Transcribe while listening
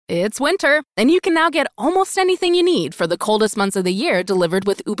It's winter, and you can now get almost anything you need for the coldest months of the year delivered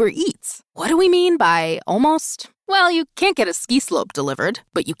with Uber Eats. What do we mean by almost? Well, you can't get a ski slope delivered,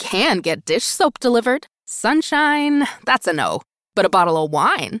 but you can get dish soap delivered. Sunshine, that's a no. But a bottle of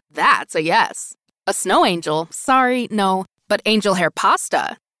wine, that's a yes. A snow angel, sorry, no. But angel hair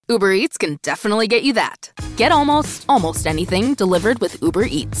pasta, Uber Eats can definitely get you that. Get almost anything delivered with Uber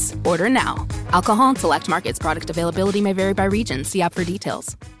Eats. Order now. Alcohol and select markets. Product availability may vary by region. See app for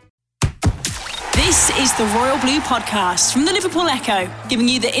details. This is the Royal Blue Podcast from the Liverpool Echo, giving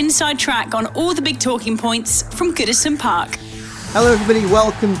you the inside track on all the big talking points from Goodison Park. Hello everybody,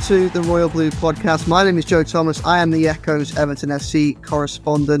 welcome to the Royal Blue Podcast. My name is Joe Thomas. I am the Echo's Everton FC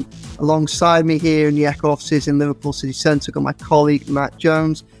correspondent. Alongside me here in the Echo offices in Liverpool City Centre, got my colleague Matt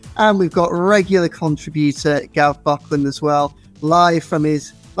Jones, and we've got regular contributor Gav Buckland as well, live from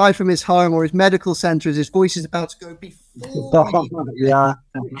his home or his medical centre as his voice is about to go before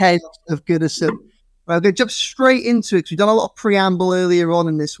head of Goodison. Well, I'm going to jump straight into it because we've done a lot of preamble earlier on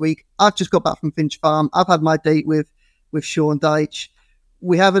in this week. I've just got back from Finch Farm. I've had my date with Sean Dyche.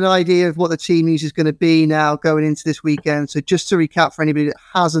 We have an idea of what the team news is going to be now going into this weekend. So just to recap for anybody that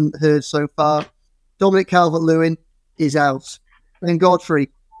hasn't heard so far, Dominic Calvert-Lewin is out. Ben Godfrey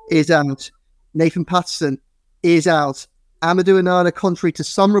is out. Nathan Patterson is out. Amadou Onana, contrary to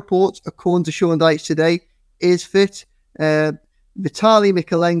some reports, according to Sean Dyche today, is fit. Vitaly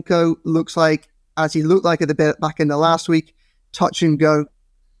Mykolenko looks like, as he looked like at the back end of last week, touch and go.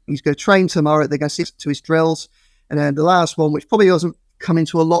 He's going to train tomorrow. They're going to stick to his drills. And then the last one, which probably doesn't come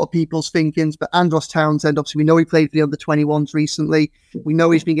into a lot of people's thinkings, but Andros Townsend, obviously we know he played for the under-21s recently. We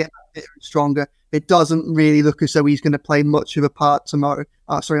know he's been getting better and stronger. It doesn't really look as though he's going to play much of a part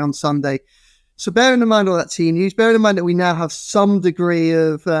on Sunday. So bearing in mind all that team news, bearing in mind that we now have some degree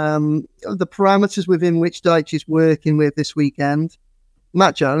of the parameters within which Dyche is working with this weekend,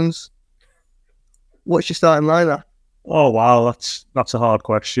 Matt Jones, what's your starting lineup? Oh wow, that's a hard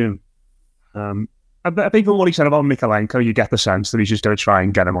question. I think from what he said about Mykolenko, you get the sense that he's just going to try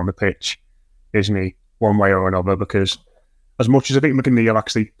and get him on the pitch, isn't he? One way or another, because as much as I think McNeil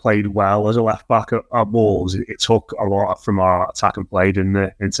actually played well as a left-back at Wolves, it took a lot from our attack and play, didn't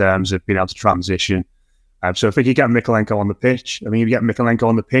it, in terms of being able to transition. So I think you get Mykolenko on the pitch. I mean, if you get Mykolenko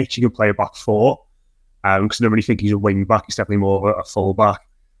on the pitch, you can play a back four, because I don't really think he's a wing-back. He's definitely more of a full-back.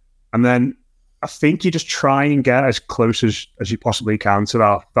 And then I think you just try and get as close as you possibly can to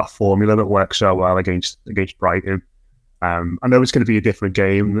that formula that works so well against Brighton. I know it's going to be a different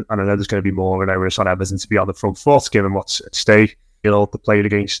game, and I know there's going to be more of an onus on Everton to be on the front foot, given what's at stake. They played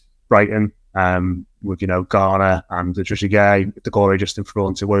against Brighton with Garner and Trezeguet, Decore just in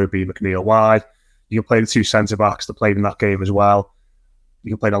front, Iwobi, McNeil wide. You can play the two centre-backs that played in that game as well. You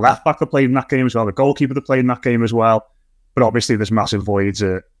can play the left-back that played in that game as well, the goalkeeper that played in that game as well. But obviously there's massive voids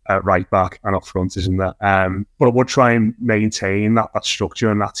at right back and up front, isn't there? But I would try and maintain that structure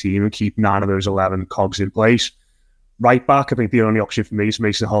and that team and keep 9 of those 11 cogs in place. Right back, I think the only option for me is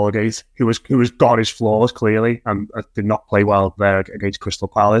Mason Holgate, who has got his flaws clearly and did not play well there against Crystal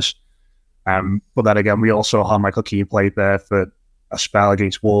Palace. But then again, we also had Michael Keane played there for a spell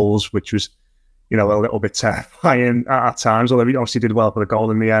against Wolves, which was, a little bit terrifying at times, although he obviously did well for the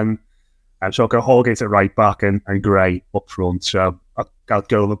goal in the end. So I'll go Holgate at right back and Gray up front. So I'll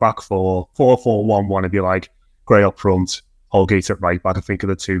go the back 4-4-1-1 if you like. Gray up front, Holgate at right back. I think are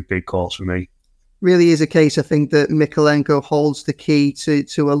the two big calls for me. Really is a case, I think, that Mykolenko holds the key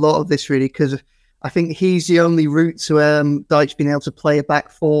to a lot of this, really, because I think he's the only route to Dyche being able to play a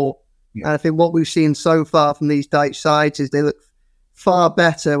back four. Yeah. And I think what we've seen so far from these Dyche sides is they look far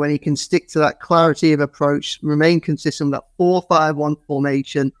better when he can stick to that clarity of approach, remain consistent with that 4-5-1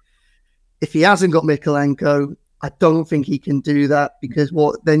 formation. If he hasn't got Mykolenko, I don't think he can do that, because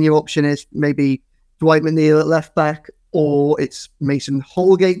then your option is maybe Dwight McNeil at left back, or it's Mason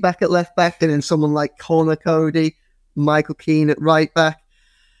Holgate back at left back, and then someone like Connor Cody, Michael Keane at right back.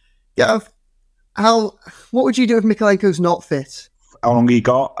 Yeah, what would you do if Mykolenko's not fit? How long he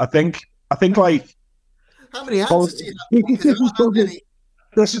got? I think like how many answers do you have?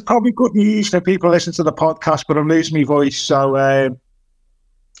 This is probably good news for people listening to the podcast, but I'm losing my voice, so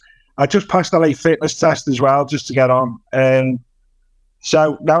I just passed the late fitness test as well, just to get on.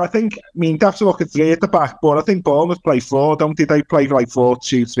 So now they have to look at 3 at the back, but I think Bournemouth play 4, don't they? They play like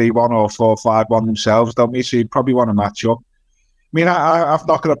 4-2-3-1 or 4-5-1 themselves, don't they? So you probably want to match up. I mean, I've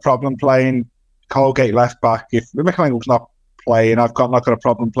not got a problem playing Holgate left back. If Mykolenko's not playing, I've not got a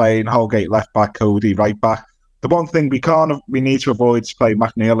problem playing Holgate left back, Cody right back. The one thing we need to avoid is play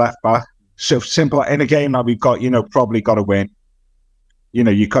McNeil left back. So simple in a game that we've got, probably got to win.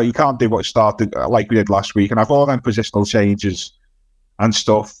 You can't do what started like we did last week, and I've all them positional changes. and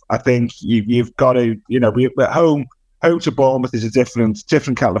stuff. I think you've got to, we at home to Bournemouth is a different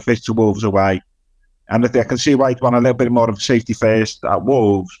kettle of fish to Wolves away. And I can see why you'd want a little bit more of a safety first at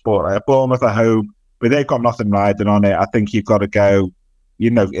Wolves, but at Bournemouth at home, but they've got nothing riding on it. I think you've got to go,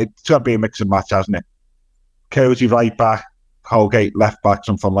 it's got to be a mix and match, hasn't it? Cozy right back, Holgate left back,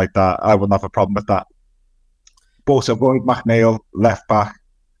 something like that. I wouldn't have a problem with that. But avoid McNeil left back,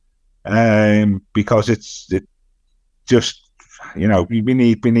 because it just, we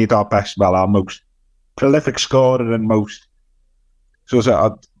need our best, our most prolific scorer and most sort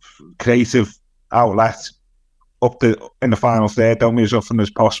of creative outlet in the final third, don't we, as often as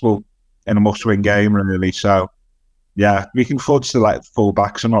possible in a must-win game, really. So, yeah, we can afford to let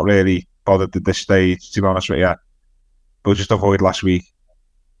full-backs. I'm not really bothered at this stage, to be honest with you. But just avoid last week.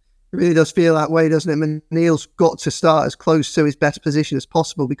 It really does feel that way, doesn't it? Neil's got to start as close to his best position as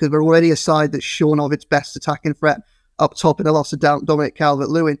possible, because we're already a side that's shorn of its best attacking threat up top in the loss of Dominic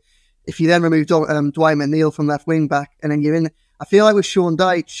Calvert-Lewin. If you then remove Dwight McNeil from left wing back, and then you're in, I feel like with Sean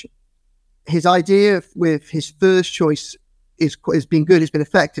Dyche, his idea with his first choice has been good, it's been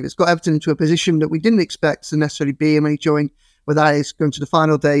effective. It's got Everton into a position that we didn't expect to necessarily be in when he joined, where that is going to the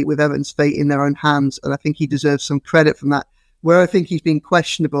final day with Everton's fate in their own hands, and I think he deserves some credit from that. Where I think he's been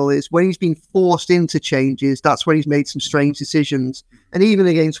questionable is when he's been forced into changes, that's when he's made some strange decisions. And even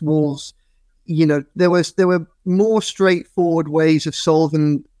against Wolves, there were more straightforward ways of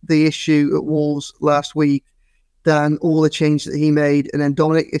solving the issue at Wolves last week than all the changes that he made. And then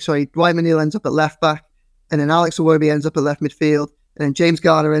Dwight McNeil ends up at left back, and then Alex Iwobi ends up at left midfield, and then James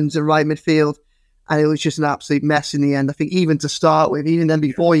Garner ends at right midfield, and it was just an absolute mess in the end. I think even to start with, even then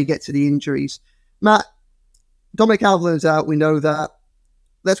before you get to the injuries. Matt, Dominic Calvert-Lewin's out, we know that.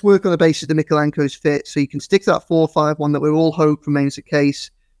 Let's work on the basis that Mykolenko's fit, so you can stick to that 4-5-1 that we all hope remains the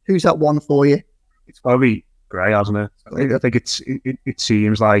case. Who's that one for you? It's probably Gray, hasn't it? I think it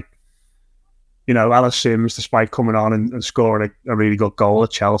seems like, Alice Sims, despite coming on and scoring a really good goal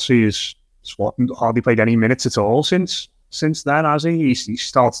at Chelsea, has hardly played any minutes at all since then, has he? He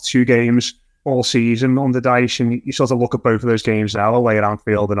started 2 games all season under Dyche, and you sort of look at both of those games now away at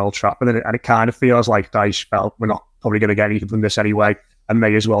Anfield and Old Trafford, and it kind of feels like Dyche felt we're not probably going to get anything from this anyway, and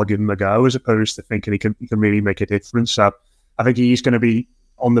may as well give him a go, as opposed to thinking he can really make a difference. So I think he's going to be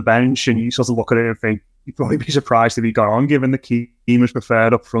on the bench, and you sort of look at it and think you'd probably be surprised if he got on, given the team was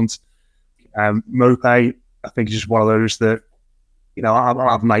preferred up front. Maupay, I think, is just one of those that, I'll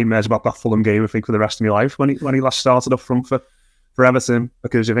have nightmares about that Fulham game, I think, for the rest of my life when he last started up front for Everton,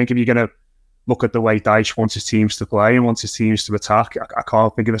 because I think if you're going to look at the way Dyche wants his teams to play and wants his teams to attack, I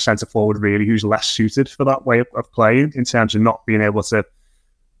can't think of a centre forward really who's less suited for that way of playing, in terms of not being able to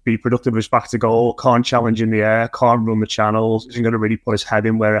be productive with his back to goal, can't challenge in the air, can't run the channels, isn't going to really put his head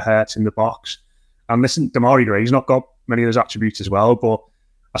in where it hurts in the box. And listen, Demarai Gray's not got many of those attributes as well, but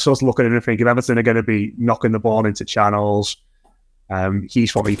I sort of look at it and think if Everton are going to be knocking the ball into channels,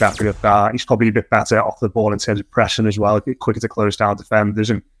 he's probably better at that. He's probably a bit better off the ball in terms of pressing as well, a bit quicker to close down defenders.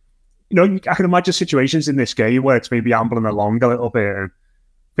 And, I can imagine situations in this game where it's maybe ambling along a little bit, and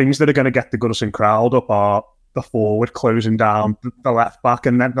things that are going to get the Goodison crowd up are the forward closing down the left back,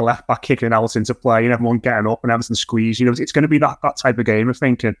 and then the left back kicking out into play, and everyone getting up and Everton squeeze. It's going to be that type of game, I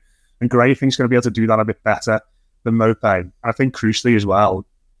think. And Gray, I think, is going to be able to do that a bit better than Maupay. I think crucially as well,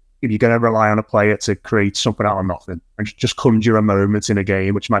 if you're going to rely on a player to create something out of nothing and just conjure a moment in a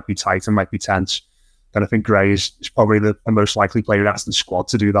game which might be tight and might be tense, then I think Gray is probably the most likely player in the squad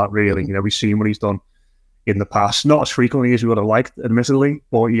to do that, really. We've seen what he's done in the past, not as frequently as we would have liked, admittedly,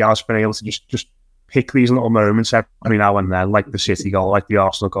 but he has been able to just pick these little moments every now and then, like the City goal, like the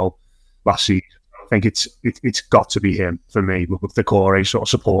Arsenal goal last season. I think it's got to be him for me, with Doucouré sort of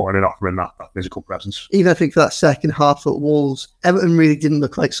supporting and offering that physical presence. Even I think for that second half at Wolves, Everton really didn't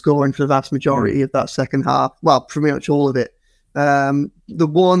look like scoring for the vast majority of that second half. Well, pretty much all of it. The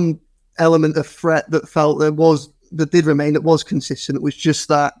one element of threat that did remain, that was consistent, it was just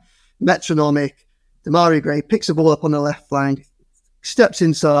that metronomic. Demarai Gray picks the ball up on the left flank, steps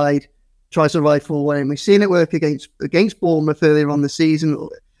inside, tries to rifle away. And we've seen it work against Bournemouth earlier on the season.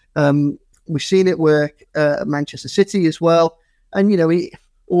 We've seen it work at Manchester City as well. And,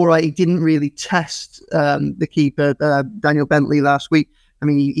 he didn't really test the keeper, Daniel Bentley, last week. I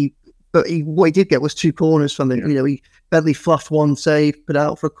mean, what he did get was 2 corners from him. Bentley fluffed one save, put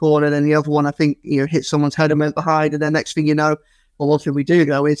out for a corner, then the other one, I think, hit someone's head and went behind. And then next thing you know, one thing we do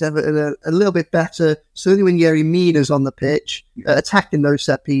know is Everton a little bit better, certainly when Yerry Mina's on the pitch, attacking those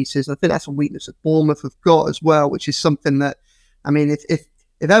set pieces. I think that's a weakness that Bournemouth have got as well, which is something that, if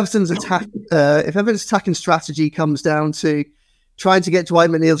Everton's attacking strategy comes down to trying to get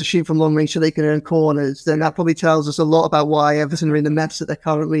Dwight McNeil to shoot from long range so they can earn corners, then that probably tells us a lot about why Everton are in the mess that they're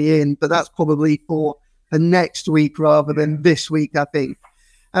currently in. But that's probably for next week rather than this week, I think.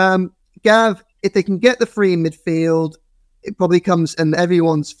 Gav, if they can get the free in midfield, it probably comes, and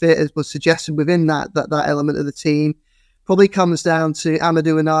everyone's fit, as was suggested within that element of the team, probably comes down to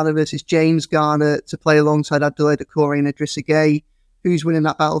Amadou Onana versus James Garner to play alongside Abdoulaye Doucouré and Idrissa Gueye. Who's winning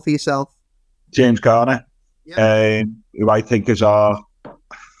that battle for yourself? James Garner, who I think is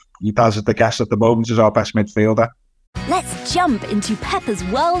he does at the guess at the moment, is our best midfielder. Let's jump into Peppa's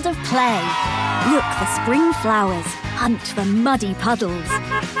world of play. Look for spring flowers, hunt for muddy puddles,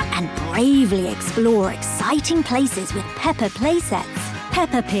 and bravely explore exciting places with Peppa playsets.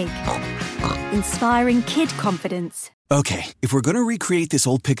 Peppa Pig, inspiring kid confidence. Okay, if we're going to recreate this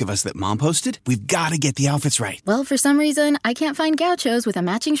old pic of us that Mom posted, we've got to get the outfits right. Well, for some reason, I can't find gauchos with a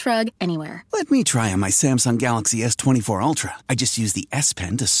matching shrug anywhere. Let me try on my Samsung Galaxy S24 Ultra. I just use the S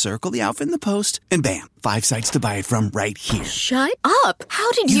Pen to circle the outfit in the post, and bam, 5 sites to buy it from right here. Shut up! How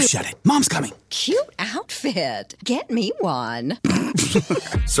did you... You shut it. Mom's coming. Cute outfit. Get me one.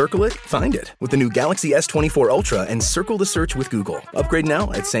 Circle it, find it. With the new Galaxy S24 Ultra and Circle the Search with Google. Upgrade now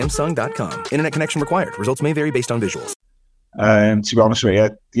at Samsung.com. Internet connection required. Results may vary based on visuals. To be honest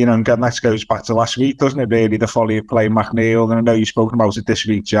with you, and that goes back to last week, doesn't it, really? The folly of playing McNeil. And I know you've spoken about it this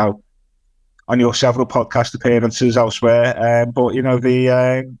week, Joe, on your several podcast appearances elsewhere. But,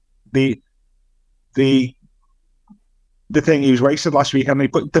 the thing he was wasted last week, and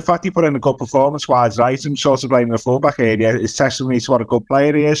the fact he put in a good performance-wise, right, and sort of blaming the fullback area is testimony to what a good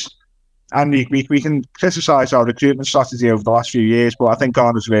player he is. And we can criticise our recruitment strategy over the last few years, but I think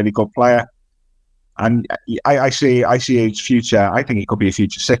Garner's a really good player. And I see his future. I think he could be a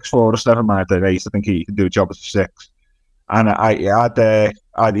future 6 for us, never mind the 8. I think he can do a job as a 6. And I'd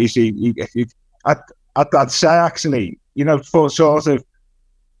say, actually, for sort of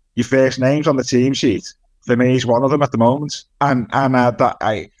your first names on the team sheet, for me, he's one of them at the moment. And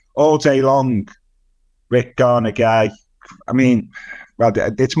all day long, Rick Garner, Gueye. I mean, well,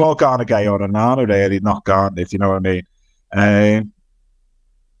 it's more Garner, Gueye or Onana, really, not Garner, if you know what I mean.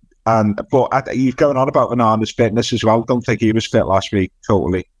 But he's going on about Onana's fitness as well. Don't think he was fit last week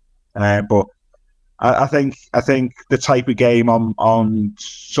totally. But I think the type of game on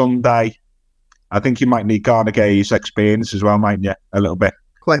Sunday, I think you might need Garner Gueye's experience as well, mightn't you? A little bit.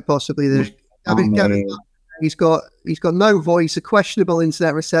 Quite possibly. He's got no voice, a questionable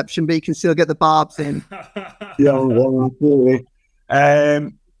internet reception, but he can still get the barbs in. No.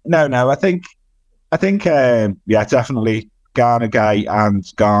 I think definitely. Garner, Gueye, and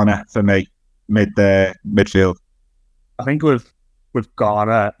Garner for me, midfield. I think with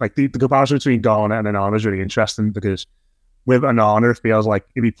Garner, like the comparison between Garner and Onana is really interesting because with Onana, it feels like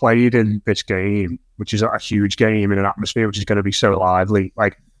if he played in this game, which is a huge game in an atmosphere which is going to be so lively,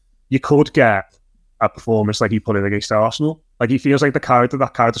 like you could get a performance like he put in against Arsenal. Like he feels like that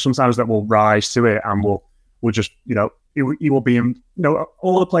character sometimes that will rise to it and will just, he will be in,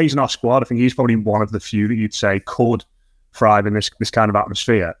 all the players in our squad. I think he's probably one of the few that you'd say could thrive in this kind of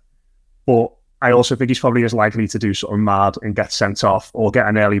atmosphere. But I also think he's probably as likely to do something mad and get sent off or get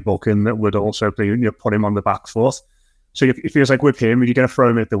an early booking that would also be, put him on the back foot. So it feels like with him, if you're going to throw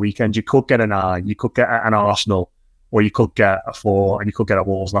him at the weekend, you could get an 9, you could get an Arsenal, or you could get a 4, and you could get a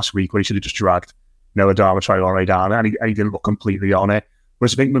Wolves last week where he should have just dragged Adama Traoré down and he didn't look completely on it.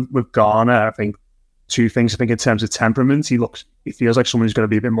 Whereas I think with Garner, I think two things. I think in terms of temperament, he feels like someone who's going to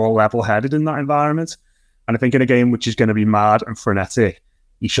be a bit more level-headed in that environment. And I think in a game which is going to be mad and frenetic,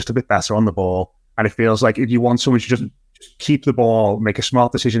 he's just a bit better on the ball. And it feels like if you want someone to just keep the ball, make a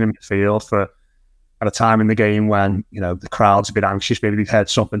smart decision in midfield at a time in the game when, the crowd's a bit anxious, maybe they've heard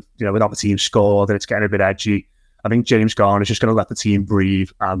something, with other teams scored and it's getting a bit edgy. I think James Garner is just going to let the team breathe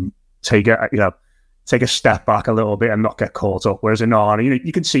and take a step back a little bit and not get caught up. Whereas in Onana,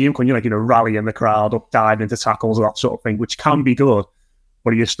 you can see him when you're rallying the crowd up, diving into tackles, that sort of thing, which can be good,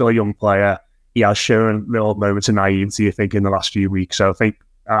 but he is still a young player. He has shown little moments of naivety, I think, in the last few weeks. So I think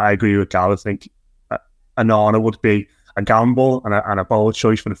I agree with Gal. I think Onana would be a gamble and a bold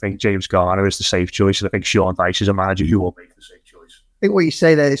choice, but I think James Garner is the safe choice. And I think Sean Dyche is a manager who will make the safe choice. I think what you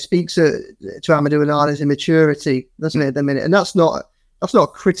say there speaks to Amadou Onana's immaturity, doesn't it, at the minute? And that's not a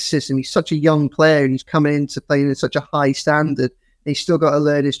criticism. He's such a young player and he's coming in to play in such a high standard. He's still got to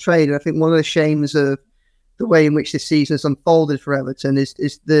learn his trade. And I think one of the shames of the way in which this season has unfolded for Everton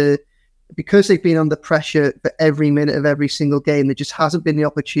is because they've been under pressure for every minute of every single game, there just hasn't been the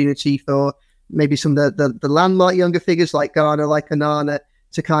opportunity for maybe some of the landmark younger figures like Garner, like Onana,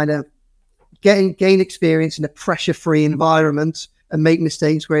 to kind of gain experience in a pressure-free environment and make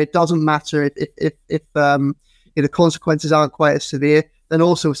mistakes where it doesn't matter if the consequences aren't quite as severe. Then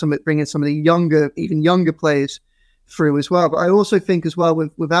also bringing some of the even younger players through as well. But I also think as well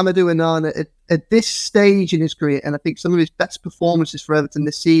with Amadou Onana at this stage in his career, and I think some of his best performances for Everton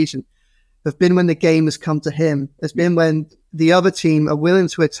this season have been when the game has come to him, has been when the other team are willing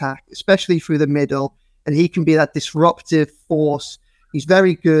to attack, especially through the middle, and he can be that disruptive force. He's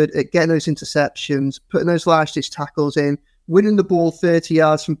very good at getting those interceptions, putting those last-ditch tackles in, winning the ball 30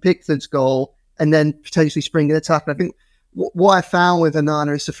 yards from Pickford's goal, and then potentially springing attack. And I think what I found with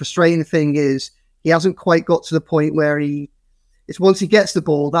Onana is the frustrating thing is he hasn't quite got to the point where it's once he gets the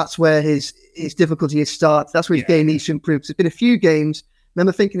ball, that's where his difficulty starts. That's where his game needs to improve. There's been a few games. I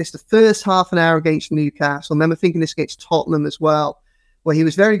remember thinking this the first half an hour against Newcastle. I remember thinking this against Tottenham as well, where he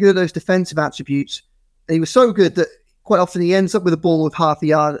was very good at those defensive attributes. And he was so good that quite often he ends up with a ball with half a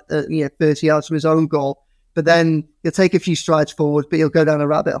yard, 30 yards from his own goal. But then he'll take a few strides forward, but he'll go down a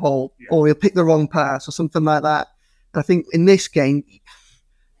rabbit hole, or he'll pick the wrong pass or something like that. And I think in this game,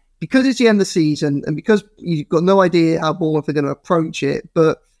 because it's the end of the season and because you've got no idea how Bournemouth are going to approach it,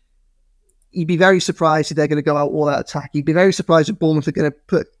 but you'd be very surprised if they're going to go out all out attack. You'd be very surprised if Bournemouth are going to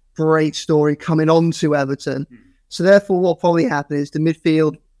put great story coming on to Everton. So therefore, what will probably happen is the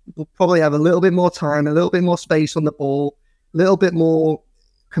midfield will probably have a little bit more time, a little bit more space on the ball, a little bit more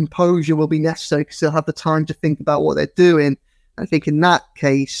composure will be necessary because they'll have the time to think about what they're doing. I think in that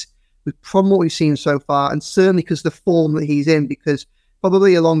case, from what we've seen so far, and certainly because the form that he's in, because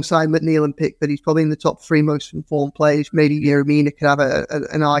probably alongside McNeil and Pickford, he's probably in the top 3 most informed players. Maybe Yeremina could have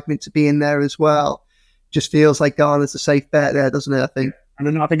an argument to be in there as well. Just feels like Garner's a safe bet there, doesn't it? I think. And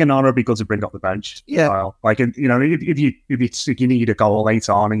then I think Onana would be good to bring off the bench. Yeah. Well. Like, if you need a goal late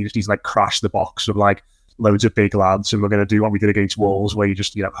on and you just need to like crash the box with like loads of big lads, and we're going to do what we did against Wolves, where you're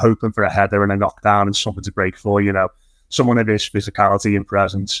just hoping for a header and a knockdown and something to break for. Someone of his physicality and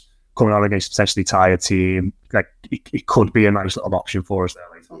presence coming on against a potentially tired team, like it could be a nice little option for us there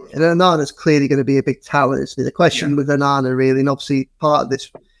later. And Onana's clearly going to be a big talent, isn't he? The question with Onana, really, and obviously part of this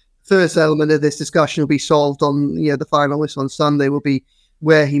first element of this discussion will be solved on the final whistle on Sunday, will be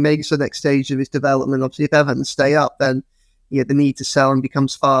where he makes the next stage of his development. Obviously, if Everton stay up, then the need to sell him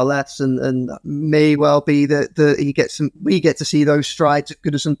becomes far less, and may well be that we get to see those strides at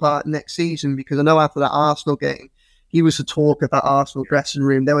Goodison Park next season, because I know after that Arsenal game, he was the talk of that Arsenal dressing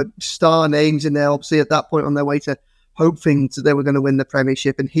room. There were star names in there, obviously, at that point on their way to hoping that they were going to win the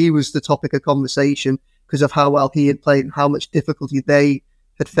Premiership, and he was the topic of conversation because of how well he had played and how much difficulty they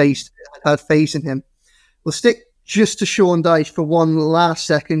had facing him. We'll stick just to Sean Dyche for one last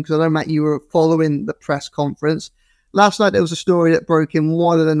second, because I know, Matt, you were following the press conference. Last night, there was a story that broke in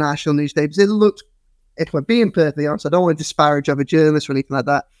one of the national newspapers. It looked, if we're being perfectly honest, I don't want to disparage other journalists or anything like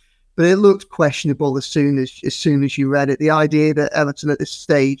that, but it looked questionable as soon as you read it. The idea that Everton at this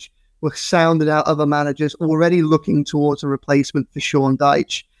stage were sounding out other managers already looking towards a replacement for Sean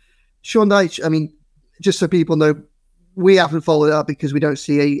Dyche. Sean Dyche, I mean, just so people know, we haven't followed it up because we don't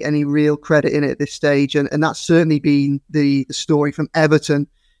see any real credit in it at this stage, and that's certainly been the story from Everton.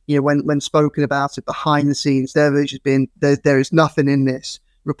 When spoken about it behind the scenes, their version has been there is nothing in this.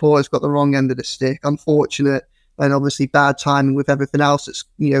 Reporters got the wrong end of the stick. Unfortunate, and obviously bad timing with everything else that's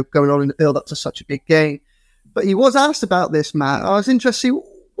going on in the build up to such a big game. But he was asked about this, Matt. I was interested.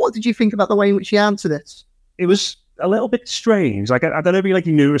 What did you think about the way in which he answered it? It was a little bit strange. Like, I don't know if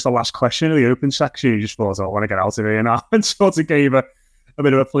you knew it was the last question of the open section. You just thought, I want to get out of here now, and sort of gave a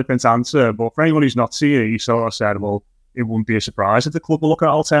bit of a flippant answer. But for anyone who's not seen it, he sort of said, well, it wouldn't be a surprise if the club will look at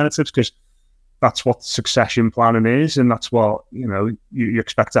alternatives, because that's what succession planning is, and that's what you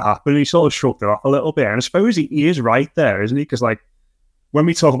expect to happen. And he sort of shrugged it off a little bit, and I suppose he is right there, isn't he? Because when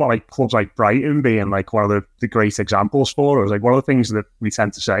we talk about clubs like Brighton being one of the great examples for us, one of the things that we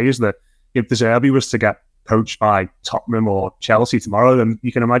tend to say is that if De Zerbi was to get poached by Tottenham or Chelsea tomorrow, then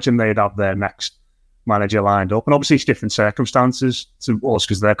you can imagine they'd have their next manager lined up. And obviously it's different circumstances to us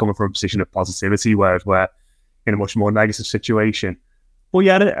because they're coming from a position of positivity, whereas we're in a much more negative situation. But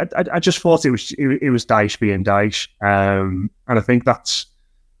yeah, I just thought it was Dyche being Dyche. And I think that's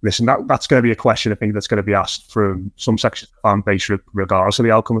going to be a question I think that's going to be asked from some sections of the fan base regardless of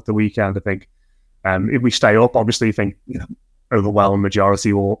the outcome of the weekend. I think if we stay up, obviously I think overwhelming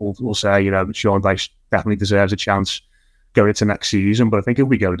majority will say Sean Dyche definitely deserves a chance going into next season. But I think if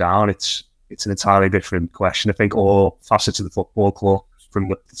we go down, it's an entirely different question. I think all facets of the football club from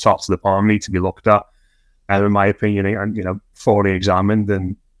the top to the bottom need to be looked at, in my opinion, and thoroughly examined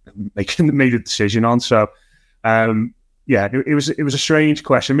and made a decision on. So yeah, it was a strange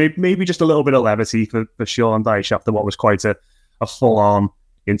question. Maybe just a little bit of levity for Sean Dyche after what was quite a full-on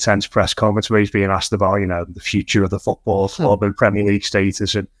intense press conference where he's being asked about the future of the football club and Premier League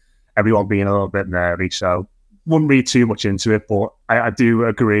status, and everyone being a little bit nervy. So wouldn't read too much into it, but I do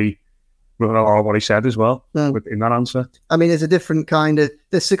agree with a lot of what he said as well in that answer. I mean, there's a different kind of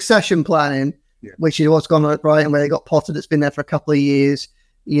the succession planning, which is what's gone right, and where they got Potter that's been there for a couple of years,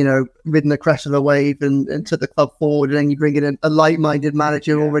 ridden the crest of the wave and took the club forward, and then you bring in a like-minded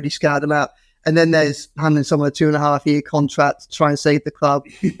manager already scouted them out. And then there's handing someone a 2.5-year contract to try and save the club.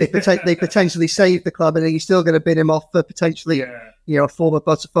 They potentially save the club, and then you're still going to bid him off for potentially, a former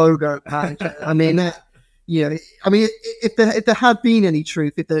Botafogo manager. I mean, if there had been any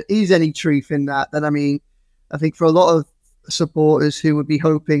truth, if there is any truth in that, then I think for a lot of supporters who would be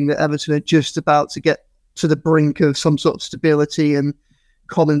hoping that Everton are just about to get to the brink of some sort of stability and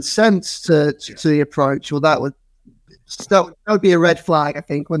common sense to the approach, well, that would be a red flag, I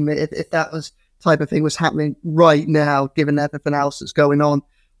think, if that was type of thing was happening right now, given everything else that's going on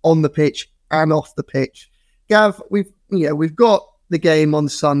the pitch and off the pitch. Gav, we've got the game on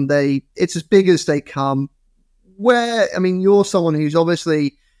Sunday. It's as big as they come. You're someone who's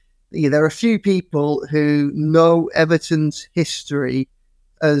obviously, there are a few people who know Everton's history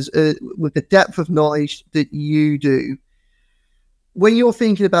as with the depth of knowledge that you do. When you're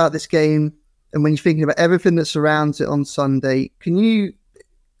thinking about this game, and when you're thinking about everything that surrounds it on Sunday,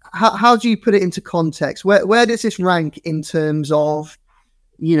 how do you put it into context? Where does this rank in terms of,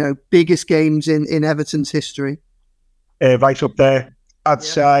 biggest games in Everton's history? Right up there. I'd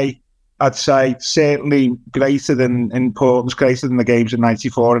say certainly greater than importance, greater than the games in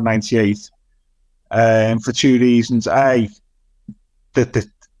 94 and 98. For two reasons.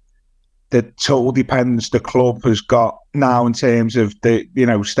 The total dependence the club has got now in terms of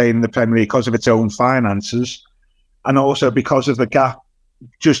staying in the Premier League because of its own finances, and also because of the gap,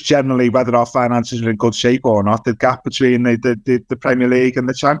 just generally whether our finances are in good shape or not, the gap between the Premier League and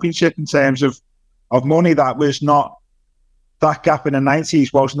the Championship in terms of money, that gap in the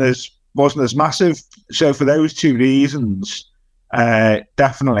 90s wasn't as massive. So for those two reasons,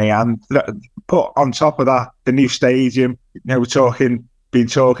 definitely, and put on top of that the new stadium. Been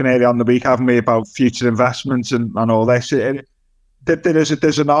talking earlier on the week, haven't we, about future investments and all this.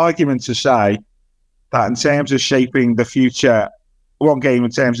 There's an argument to say that in terms of shaping the future, one game in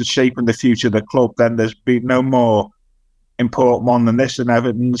terms of shaping the future of the club, then there's been no more important one than this in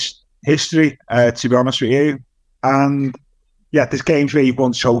Everton's history, to be honest with you. And there's games where you've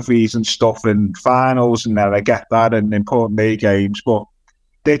won trophies and stuff and finals, and I get that, and important league games, but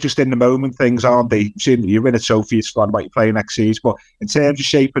they're just in the moment things, aren't they? You win a trophy, it's fun about you playing next season. But in terms of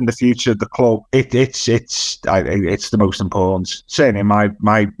shaping the future of the club, it's the most important, certainly in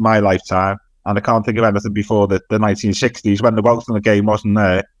my lifetime. And I can't think of anything before the 1960s when the wealth in the game wasn't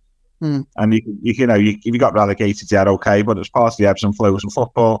there. And you got relegated, okay, but it's part of the ebbs and flows of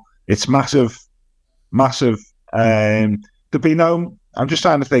football. It's massive. I'm just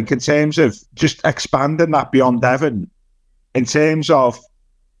trying to think in terms of just expanding that beyond Everton, in terms of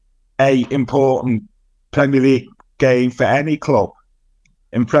important Premier League game for any club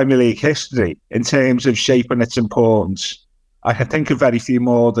in Premier League history, in terms of shaping its importance, I can think of very few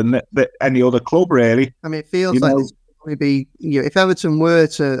more than any other club, really. It feels like this would be, if Everton were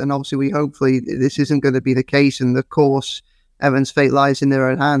to, and obviously hopefully this isn't going to be the case, and of course Everton's fate lies in their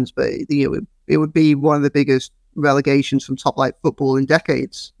own hands, but it would be one of the biggest relegations from top flight football in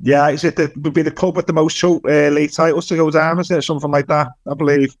decades. Yeah, it would be the club with the most league titles to go down, isn't it? Something like that, I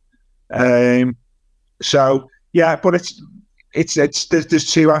believe. But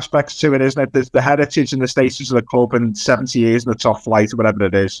there's two aspects to it, isn't it? There's the heritage and the status of the club and 70 years in the top flight or whatever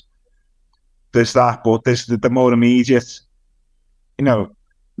it is. There's that, but there's the more immediate,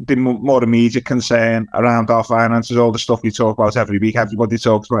 the more immediate concern around our finances, all the stuff we talk about every week, everybody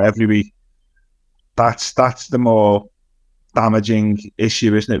talks about every week. That's the more damaging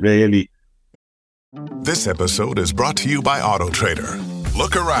issue, isn't it, really? This episode is brought to you by AutoTrader.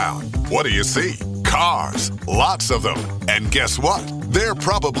 Look around. What do you see? Cars. Lots of them. And guess what? They're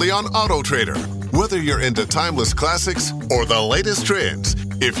probably on AutoTrader. Whether you're into timeless classics or the latest trends,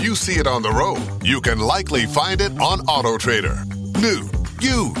 if you see it on the road, you can likely find it on AutoTrader. New,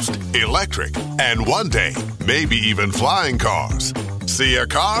 used, electric, and one day, maybe even flying cars. See a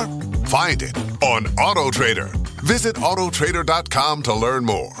car? Find it on AutoTrader. Visit autotrader.com to learn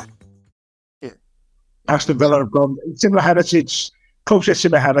more. Aston Villa have gone similar heritage. Clubs with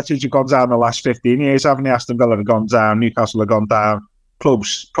similar heritage have gone down the last 15 years, haven't they? Aston Villa have gone down, Newcastle have gone down.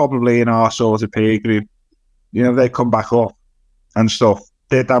 Clubs probably in our sort of peer group, they come back up and stuff.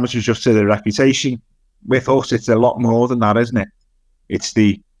 Their damage is just to their reputation. With us, it's a lot more than that, isn't it? It's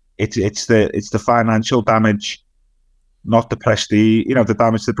the financial damage, not the prestige. The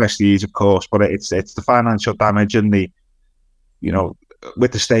damage to the prestige, of course, but it's the financial damage and the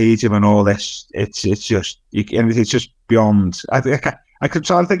with the stadium and all this, it's just beyond. I could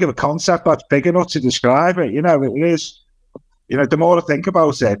try to think of a concept that's big enough to describe it. You know, it is. You know, the more I think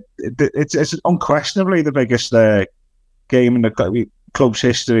about it, it's unquestionably the biggest game in the club's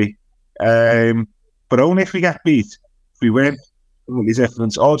history. But only if we get beat. If we win, it's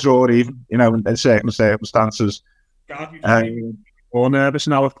different. Or draw even, you know, in certain circumstances. Or nervous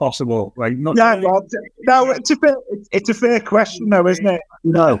now if possible. Like, not well, no, it's a fair question though, isn't it?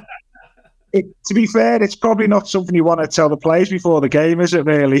 No. To be fair, it's probably not something you want to tell the players before the game, is it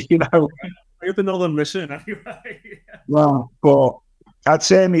really? You know? I hope none of them listen anyway. Well, but I'd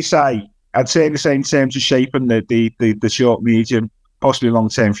certainly say in terms of shaping the short, medium, possibly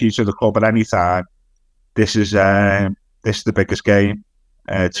long-term future of the club at any time, this is the biggest game,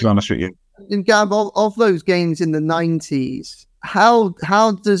 to be honest with you. And Gab, of those games in the 90s,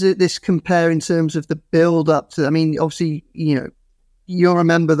 how does this compare in terms of the build-up to? I mean, obviously, you know, you'll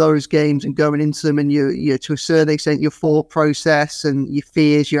remember those games and going into them, and you to a certain extent your thought process and your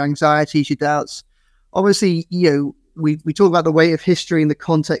fears, your anxieties, your doubts. Obviously, you know, we talk about the weight of history in the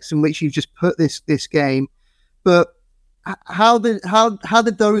context in which you've just put this game, but how did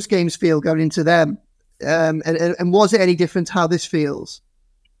those games feel going into them? And was it any different how this feels?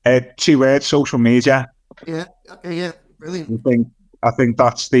 2 words: social media. Yeah. Okay. Yeah. Brilliant. I think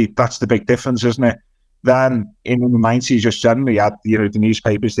that's the big difference, isn't it? Then in the 90s, just generally had, you know, the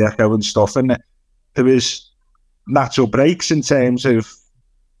newspapers, the Echo and stuff, and there was natural breaks in terms of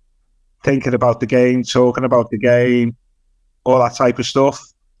thinking about the game, talking about the game, all that type of stuff.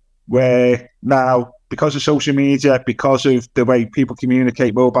 Where now, because of social media, because of the way people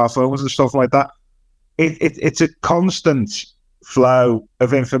communicate, mobile phones and stuff like that, it's a constant flow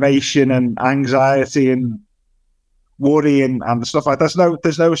of information and anxiety and worry and stuff like that.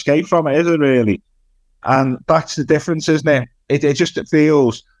 There's no escape from it, is there really? And that's the difference, isn't it? It just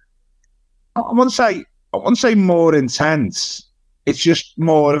feels, I wouldn't say more intense. It's just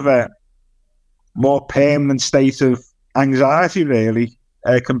more of a more permanent state of anxiety, really,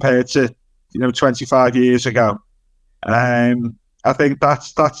 compared to, you know, 25 years ago. I think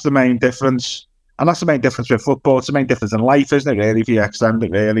that's the main difference, and that's the main difference with football. It's the main difference in life, isn't it? Really, if you extend it,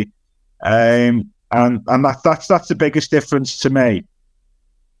 really, and that's the biggest difference to me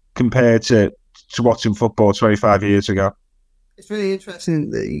compared to watching football 25 years ago. It's really interesting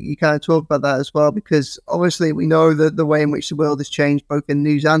that you kind of talk about that as well, because obviously we know that the way in which the world has changed, both in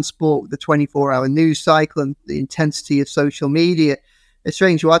news and sport, with the 24-hour news cycle and the intensity of social media. It's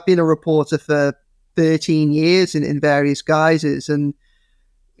strange. I've been a reporter for 13 years in various guises, and,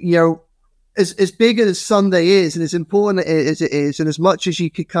 you know, as big as Sunday is and as important as it is, and as much as you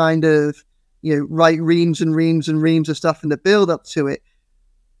could kind of, you know, write reams and reams and reams of stuff in the build up to it,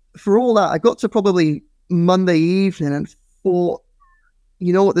 for all that, I got to probably Monday evening and thought,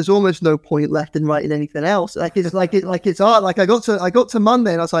 you know what, there's almost no point left in writing anything else. It's art. Like I got to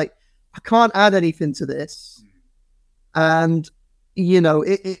Monday and I was like, I can't add anything to this. And, you know,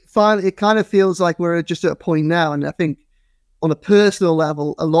 it finally, it kind of feels like we're just at a point now. And I think on a personal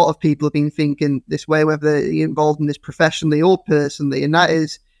level, a lot of people have been thinking this way, whether they're involved in this professionally or personally. And that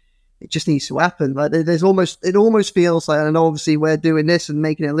is, it just needs to happen. Like it almost feels like, and obviously we're doing this and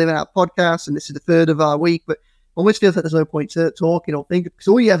making a living out podcast, and this is the third of our week, but it almost feels like there's no point to talking or thinking, because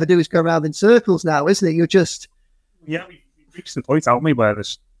all you ever do is go around in circles now, isn't it? You're just... Yeah, we reached the point, haven't we, where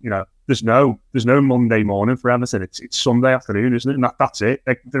there's no Monday morning for Everton. It's Sunday afternoon, isn't it? And that's it.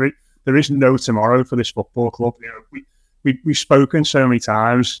 Like, there is no tomorrow for this football club. You know, we've spoken so many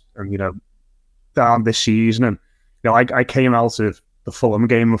times, and, you know, down this season, and, you know, I came out of the Fulham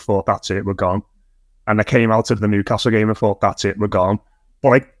game and thought, that's it, we're gone. And I came out of the Newcastle game and thought, that's it, we're gone. But,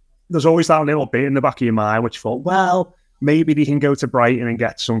 like, there's always that little bit in the back of your mind which thought, well, maybe they can go to Brighton and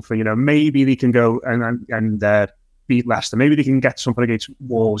get something, you know, maybe they can go and beat Leicester, maybe they can get something against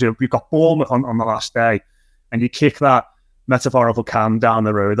Wolves. You know, we've got Bournemouth on the last day, and you kick that metaphorical can down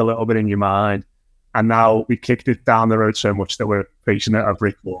the road a little bit in your mind, and now we kicked it down the road so much that we're facing a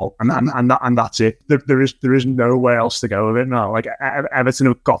brick wall, and that's it. There is nowhere else to go with it now. Like, Everton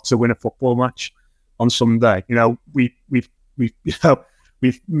have got to win a football match on Sunday. You know, we've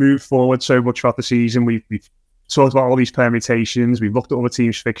moved forward so much throughout the season. We've talked about all these permutations. We've looked at other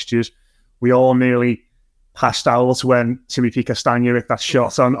teams' fixtures. We all nearly passed out when Timothy Castagne hit that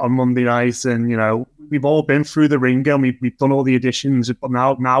shot on Monday night. And, you know, we've all been through the ringer, and we've done all the additions. But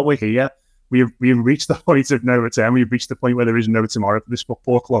now we're here. We've reached the point of no return. We've reached the point where there is no tomorrow for this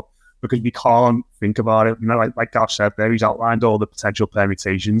football club, because we can't think about it. You know, like Gav said there, he's outlined all the potential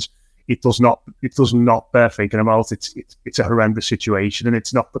permutations. It does not bear thinking about. It's a horrendous situation, and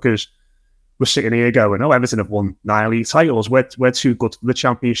it's not because we're sitting here going, "Oh, Everton have won 9 league titles. We're too good for the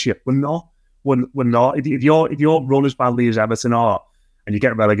Championship." We're not. We're not. If you're run as badly as Everton are, and you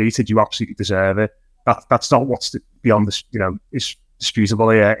get relegated, you absolutely deserve it. That's not what's beyond this. It's disputable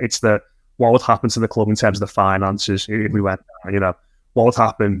here. It's what would happen to the club in terms of the finances if we went down. What would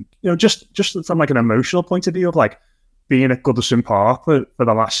happen? Just from like an emotional point of view of like being at Goodison Park for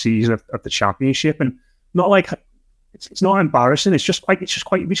the last season of the Championship, and not like. It's not embarrassing. It's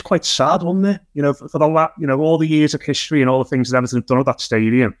quite sad, wasn't it? For the all the years of history and all the things that Everton have done at that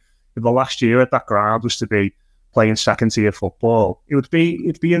stadium. If the last year at that ground was to be playing second tier football, it'd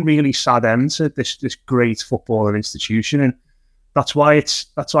be a really sad end to this great footballing institution. And that's why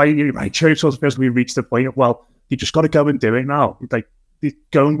you're right, Joe. Sort of feels we reached the point of, well, you just got to go and do it now. Like, you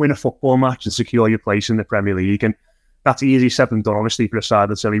go and win a football match and secure your place in the Premier League, and that's easy said than done. Honestly, for a side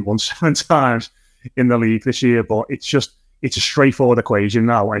that's only won 7 times in the league this year, but it's a straightforward equation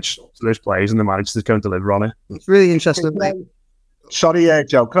now, and it's up to those players and the managers to go and deliver on it. It's really interesting. Sorry,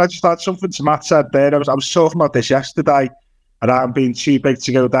 Joe, can I just add something to Matt said there? I was talking about this yesterday around being too big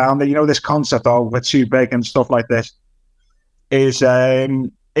to go down. This concept of we're too big and stuff like this is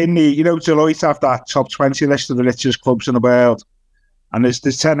in the, Deloitte have that top 20 list of the richest clubs in the world, and there's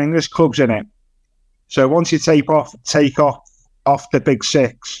 10 English clubs in it. So once you take off the big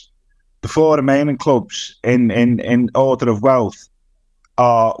 6, the 4 remaining clubs in order of wealth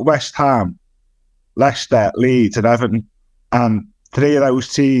are West Ham, Leicester, Leeds and Everton. And 3 of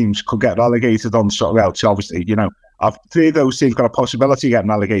those teams could get relegated on Sunday. Well, obviously, 3 of those teams got a possibility of getting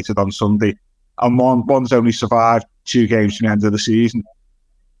relegated on Sunday. And one's only survived 2 games from the end of the season.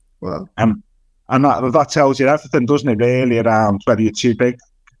 Wow. And that tells you everything, doesn't it, really, around whether you're too big.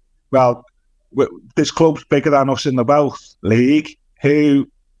 Well, there's clubs bigger than us in the Wealth League who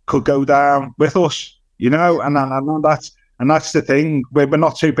could go down with us, and that's the thing. We're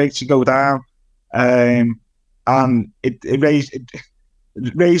not too big to go down, and it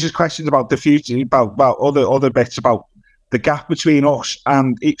raises questions about the future, about other bits, about the gap between us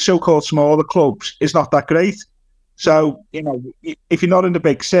and so-called smaller clubs is not that great. So if you're not in the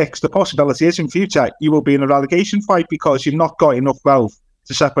big 6, the possibility is in future you will be in a relegation fight because you've not got enough wealth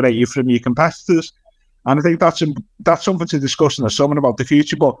to separate you from your competitors. And I think that's something to discuss in the summer about the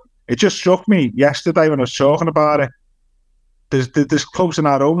future. But it just struck me yesterday when I was talking about it. There's clubs in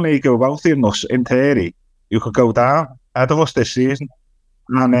our own league who are wealthier than us, in theory, who could go down ahead of us this season.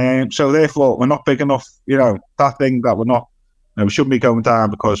 And so therefore, we're not big enough, that thing that we're not, we shouldn't be going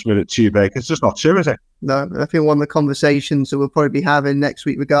down because we're too big. It's just not true, is it? No, I think one of the conversations that we'll probably be having next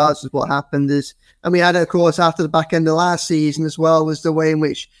week, regardless of what happened, is, and we had it, of course, after the back end of last season as well, was the way in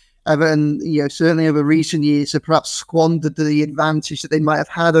which Everton, certainly over recent years, have perhaps squandered the advantage that they might have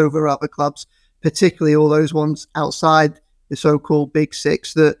had over other clubs, particularly all those ones outside the so-called Big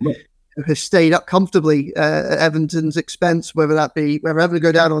 6 that have stayed up comfortably at Everton's expense, whether Everton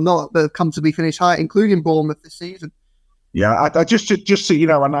go down or not, but have comfortably finished high, including Bournemouth this season. Yeah, I just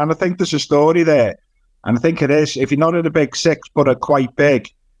and I think there's a story there, and I think it is. If you're not in the Big 6 but are quite big,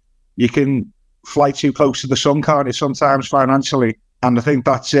 you can fly too close to the sun, can't you, sometimes financially? And I think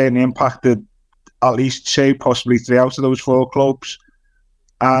that's certainly impacted at least 2, possibly 3 out of those 4 clubs.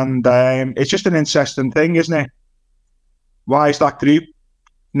 And it's just an interesting thing, isn't it? Why is that group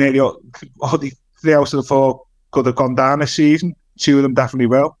nearly all the 3 out of the 4 could have gone down this season? 2 of them definitely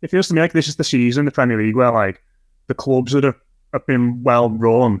will. It feels to me like this is the season in the Premier League where, like, the clubs that have been well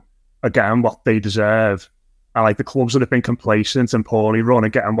run are getting what they deserve. And, like, the clubs that have been complacent and poorly run are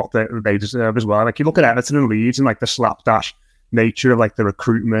getting what they deserve as well. Like, you look at Everton and Leeds and, like, the slapdash nature of, like, the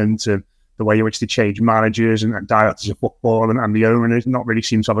recruitment and the way in which they change managers and directors of football, and the owners not really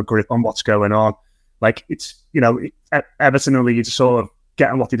seem to have a grip on what's going on. Like, it's, Everton and Leeds are sort of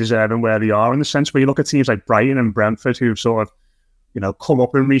getting what they deserve and where they are, in the sense where you look at teams like Brighton and Brentford who've sort of, come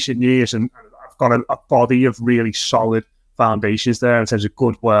up in recent years and have got a body of really solid foundations there in terms of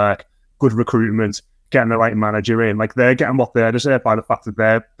good work, good recruitment, getting the right manager in. Like, they're getting what they deserve by the fact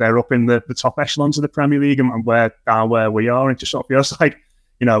that they're up in the top echelons of the Premier League and we're down where we are. And it just sort of feels like,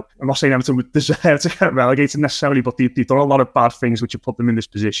 I'm not saying Everton would deserve to get relegated necessarily, but they've done a lot of bad things which have put them in this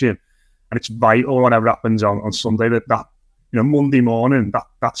position. And it's vital whatever happens on Sunday that Monday morning,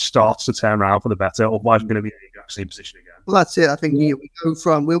 that starts to turn around for the better. Otherwise, we're going to be in the exact same position again. Well, that's it. I think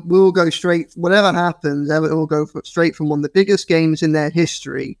we'll go straight, whatever happens, Everton will go straight from one of the biggest games in their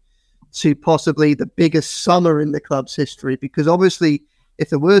history to possibly the biggest summer in the club's history. Because obviously, if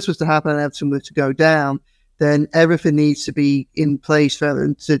the worst was to happen and Everton were to go down, then everything needs to be in place for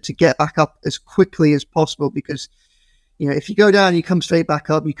Everton to get back up as quickly as possible. Because, if you go down, you come straight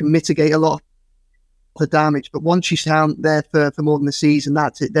back up, you can mitigate a lot the damage. But once you sound there for more than a season,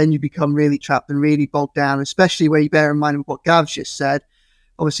 that's it. Then you become really trapped and really bogged down, especially where you bear in mind what Gav's just said.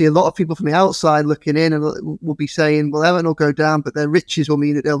 Obviously, a lot of people from the outside looking in and will be saying, well, Everton will go down, but their riches will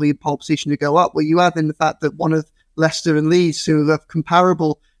mean that they'll be in pole position to go up. Well, you add in the fact that one of Leicester and Leeds, who have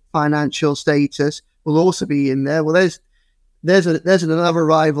comparable financial status, will also be in there. Well, there's another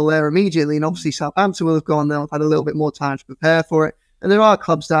rival there immediately, and obviously Southampton will have gone there, have had a little bit more time to prepare for it. And there are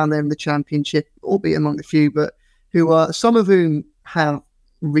clubs down there in the Championship, albeit among the few, but who are some of whom have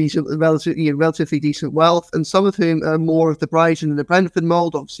relatively decent wealth, and some of whom are more of the Brighton and the Brentford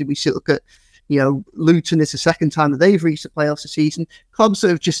mould. Obviously, we look at Luton. It's the second time that they've reached the playoffs this season. Clubs that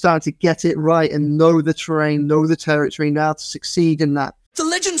have just started to get it right and know the terrain, know the territory now to succeed in that. The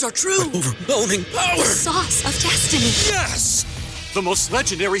legends are true. Overwhelming power. The sauce of destiny. Yes! The most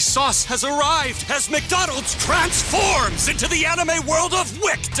legendary sauce has arrived as McDonald's transforms into the anime world of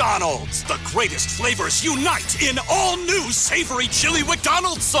WickDonald's. The greatest flavors unite in all new savory chili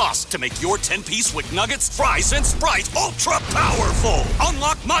McDonald's sauce to make your 10-piece Wick Nuggets, fries, and Sprite ultra-powerful.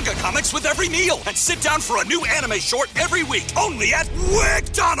 Unlock manga comics with every meal and sit down for a new anime short every week only at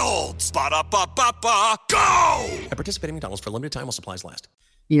WickDonald's. Ba-da-ba-ba-ba, go! At participating McDonald's for a limited time while supplies last.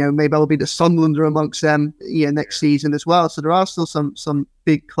 Maybe I'll be the Sunderland amongst them next season as well. So there are still some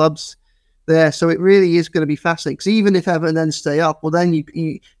big clubs there. So it really is going to be fascinating. Because even if Everton then stay up, well, then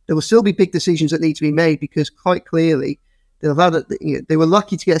there will still be big decisions that need to be made, because quite clearly they were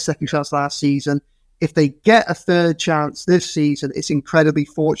lucky to get a second chance last season. If they get a third chance this season, it's incredibly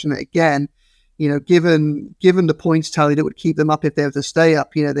fortunate again. Given the points tally that would keep them up if they were to stay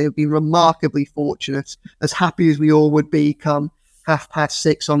up, they would be remarkably fortunate, as happy as we all would be come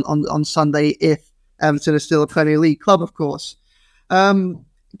 6:30 on Sunday, if Everton are still a Premier League club, of course.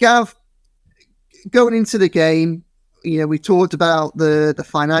 Gav, going into the game, we talked about the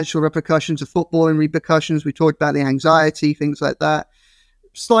financial repercussions of football and repercussions. We talked about the anxiety, things like that.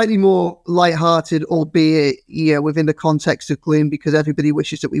 Slightly more lighthearted, albeit within the context of gloom, because everybody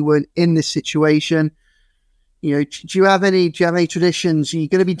wishes that we weren't in this situation. Do you have any traditions? Are you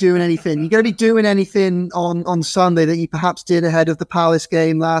going to be doing anything? Are you going to be doing anything on Sunday that you perhaps did ahead of the Palace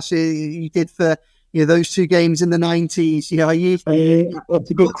game last year? You did for those two games in the 90s. Are you?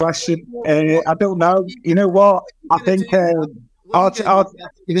 That's a good question. I don't know. You know what? I think I'll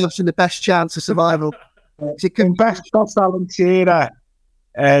give us the best chance of survival. Best Valentina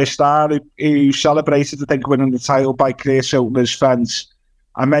star who celebrated, I think, winning the title by clear Soutner's fence.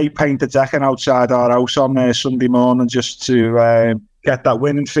 I may paint the decking outside our house on Sunday morning just to get that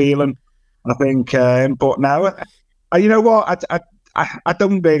winning feeling, I think. But now, you know what? I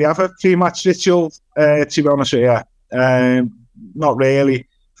don't really have a pre-match ritual, to be honest with you. Not really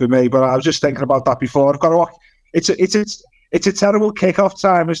for me, but I was just thinking about that before. I've got to watch. It's a terrible kick-off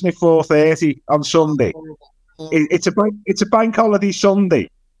time, isn't it? 4:30 on Sunday. It's a bank holiday Sunday.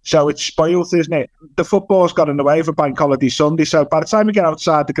 So it's spoiled, isn't it? The football's got in the way for Bank Holiday Sunday. So by the time we get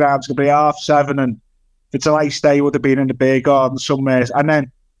outside the ground, it's going to be 7:30. And if it's a nice day, it would have been in the beer garden somewhere. And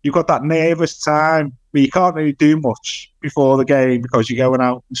then you've got that nervous time where you can't really do much before the game because you're going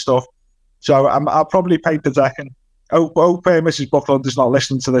out and stuff. So I'll probably paint the deck. And hope Mrs. Buckland is not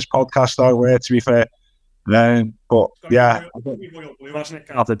listening to this podcast, though, to be fair. But yeah.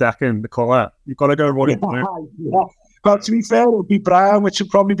 Have the deck in the colour. You've got to go royal blue. Yeah. But to be fair, it would be brown, which would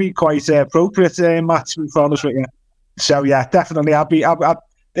probably be quite appropriate, Matt, to be honest with you. So yeah, definitely,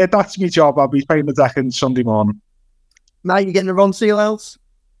 that's my job. I'll be painting the deck on Sunday morning. Matt, you getting a Ron Seal else?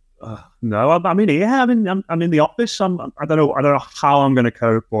 No, I'm in here. I'm in the office. I don't know how I'm going to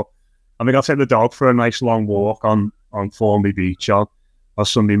cope, but I think I'll take the dog for a nice long walk on Formby Beach on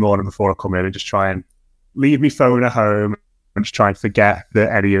Sunday morning before I come in, and just try and leave my phone at home and just try and forget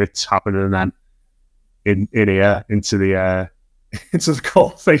that any of it's happening, and then in here into the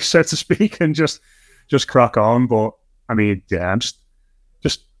cold face, so to speak, and just crack on. But I mean, yeah, I'm just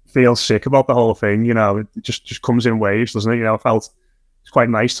feel sick about the whole thing. It just comes in waves, doesn't it? I felt it's quite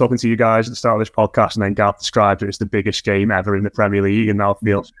nice talking to you guys at the start of this podcast, and then Gav described it as the biggest game ever in the Premier League, and now it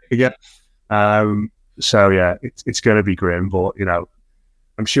feels sick again. So yeah, it's going to be grim, but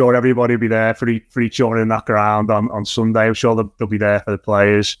I'm sure everybody will be there for each other in that ground on Sunday. I'm sure they'll be there for the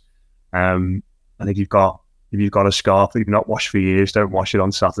players. I think if you've got a scarf that you've not washed for years, don't wash it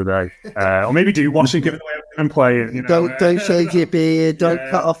on Saturday. Or maybe do wash it, give it away and play it. Don't shave your beard, don't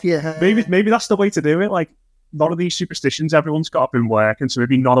cut off your hair. Maybe that's the way to do it. Like, a lot of these superstitions everyone's got up in work, and so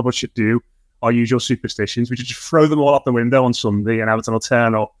maybe none of us should do our usual superstitions. We should just throw them all out the window on Sunday, and Everton will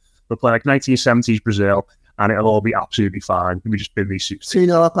turn up. We'll play like 1970s Brazil, and it'll all be absolutely fine. We just bin these superstitions.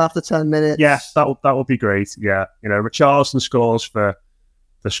 2-0 up after 10 minutes. Yeah, that would be great. Yeah, Richarlison scores for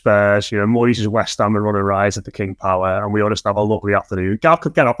the Spurs. Moyes' West Ham are running rise at the King Power, and we all just have a lovely afternoon. Gav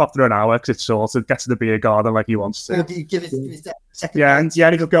could get up after an hour because it's sorted, get to the beer garden like he wants to. Give his second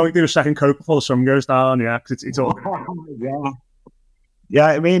he could go and do a second Coke before the sun goes down, because it's all... Yeah,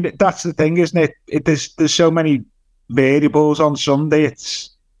 I mean, that's the thing, isn't it? There's so many variables on Sunday. It's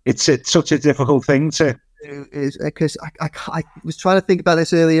such a difficult thing to... Because I was trying to think about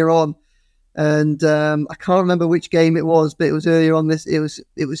this earlier on, and I can't remember which game it was, but it was earlier on this. It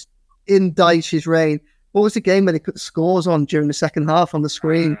was in Dyche's reign. What was the game where they put the scores on during the second half on the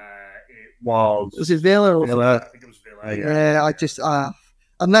screen? Was it Villa? Villa. I think it was Villa. Yeah, I just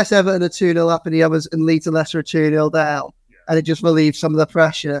unless Everton are 2-0 up and the others and Leeds and Leicester are 2-0 down, and it just relieves some of the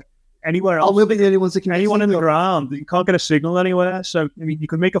pressure. Anywhere else, we'll be the only ones that can. Anyone in the ground, you can't get a signal anywhere. So I mean, you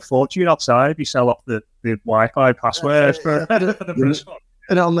can make a fortune outside if you sell off the Wi-Fi passwords for the first one.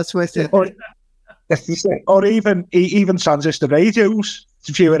 And on the Twitter, or even transistor radios.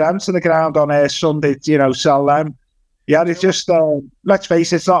 If you were to the ground on Sunday, sell them. Yeah, it's just let's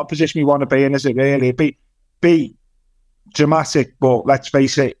face it, it's not a position you want to be in, is it? Really, be dramatic, but let's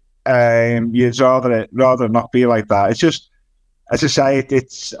face it, you'd rather not be like that. It's just, as I say,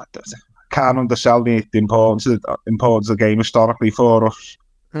 I can't undersell the importance of the game historically for us.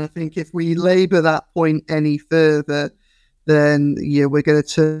 I think if we labour that point any further, then we're going to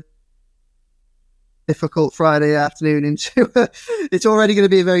turn difficult Friday afternoon into it's already going to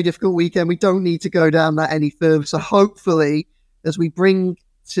be a very difficult weekend. We don't need to go down that any further. So hopefully, as we bring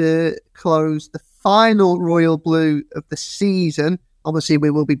to close the final Royal Blue of the season, obviously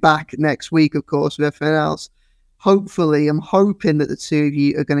we will be back next week, of course, with everything else. Hopefully, I'm hoping that the two of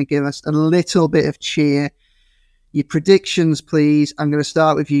you are going to give us a little bit of cheer. Your predictions, please. I'm going to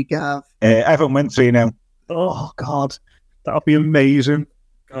start with you, Gav. Everton win 3-0. Oh, God. That would be amazing.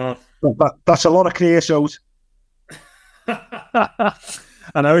 God. That's a lot of creosote. I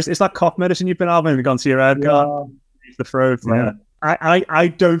know, it's that cough medicine you've been having gone to your head. Yeah. The throat. Yeah. I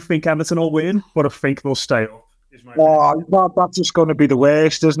don't think Everton will win, but I think they'll stay up. That's just going to be the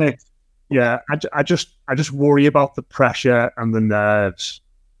worst, isn't it? Yeah, I just worry about the pressure and the nerves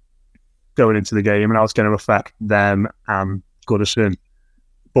going into the game and how it's going to affect them and Goodison.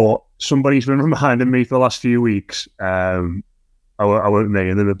 But somebody's been reminding me for the last few weeks, I won't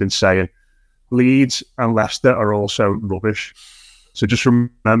name them, have been saying Leeds and Leicester are also rubbish. So just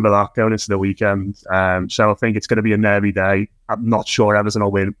remember that going into the weekend. So I think it's going to be a nervy day. I'm not sure Everton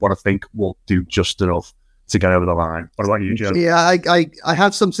will win, but I think we'll do just enough to get over the line. What about you, Joe? Yeah, I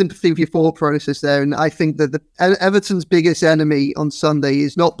have some sympathy with your thought process there, and I think that Everton's biggest enemy on Sunday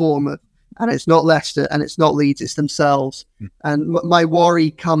is not Bournemouth, and it's not Leicester, and it's not Leeds, it's themselves. And my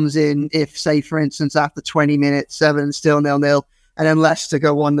worry comes in if, say, for instance, after 20 minutes, 7 still 0-0, and then Leicester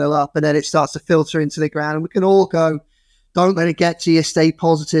go 1-0 up, and then it starts to filter into the ground, and we can all go, don't let it get to you, stay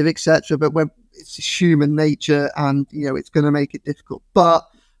positive, etc. But when it's human nature, and it's going to make it difficult. But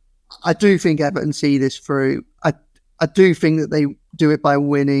I do think Everton see this through. I do think that they do it by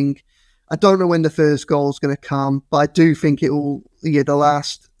winning. I don't know when the first goal is going to come, but I do think it will. The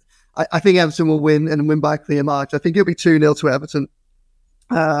last. I think Everton will win and win by a clear margin. I think it'll be 2-0 to Everton.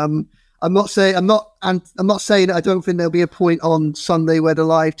 I'm not saying that I don't think there'll be a point on Sunday where the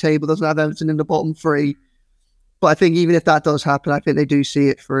live table doesn't have Everton in the bottom 3. But I think even if that does happen, I think they do see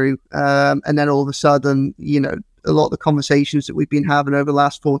it through. And then all of a sudden, a lot of the conversations that we've been having over the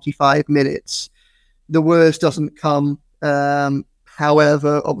last 45 minutes, the worst doesn't come.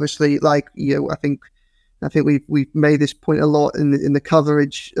 However, obviously, I think we've made this point a lot in the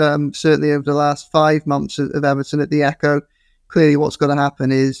coverage, certainly over the last 5 months of Everton at the Echo. Clearly, what's going to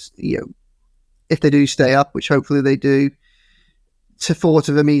happen is, if they do stay up, which hopefully they do, thought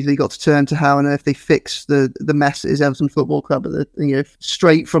of immediately got to turn to how on earth they fix the mess that is Everton Football Club,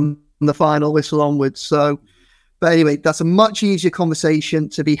 straight from the final whistle onwards. So, but anyway, that's a much easier conversation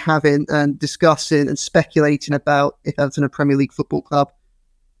to be having and discussing and speculating about if Everton are a Premier League football club.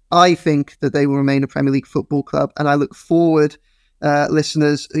 I think that they will remain a Premier League football club, and I look forward,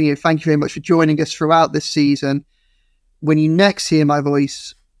 listeners. Thank you very much for joining us throughout this season. When you next hear my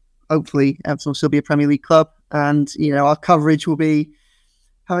voice, hopefully Everton will still be a Premier League club, and our coverage will be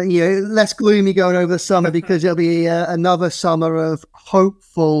less gloomy going over the summer because it'll be another summer of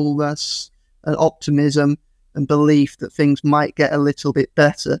hopefulness and optimism and belief that things might get a little bit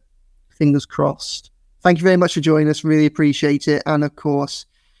better. Fingers crossed. Thank you very much for joining us. Really appreciate it. And of course,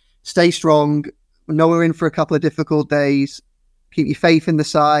 stay strong. We know we're in for a couple of difficult days. Keep your faith in the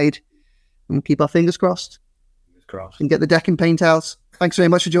side and keep our fingers crossed. And get the deck and paint out. Thanks very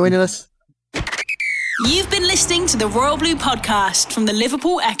much for joining us. You've been listening to the Royal Blue Podcast from the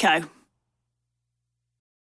Liverpool Echo.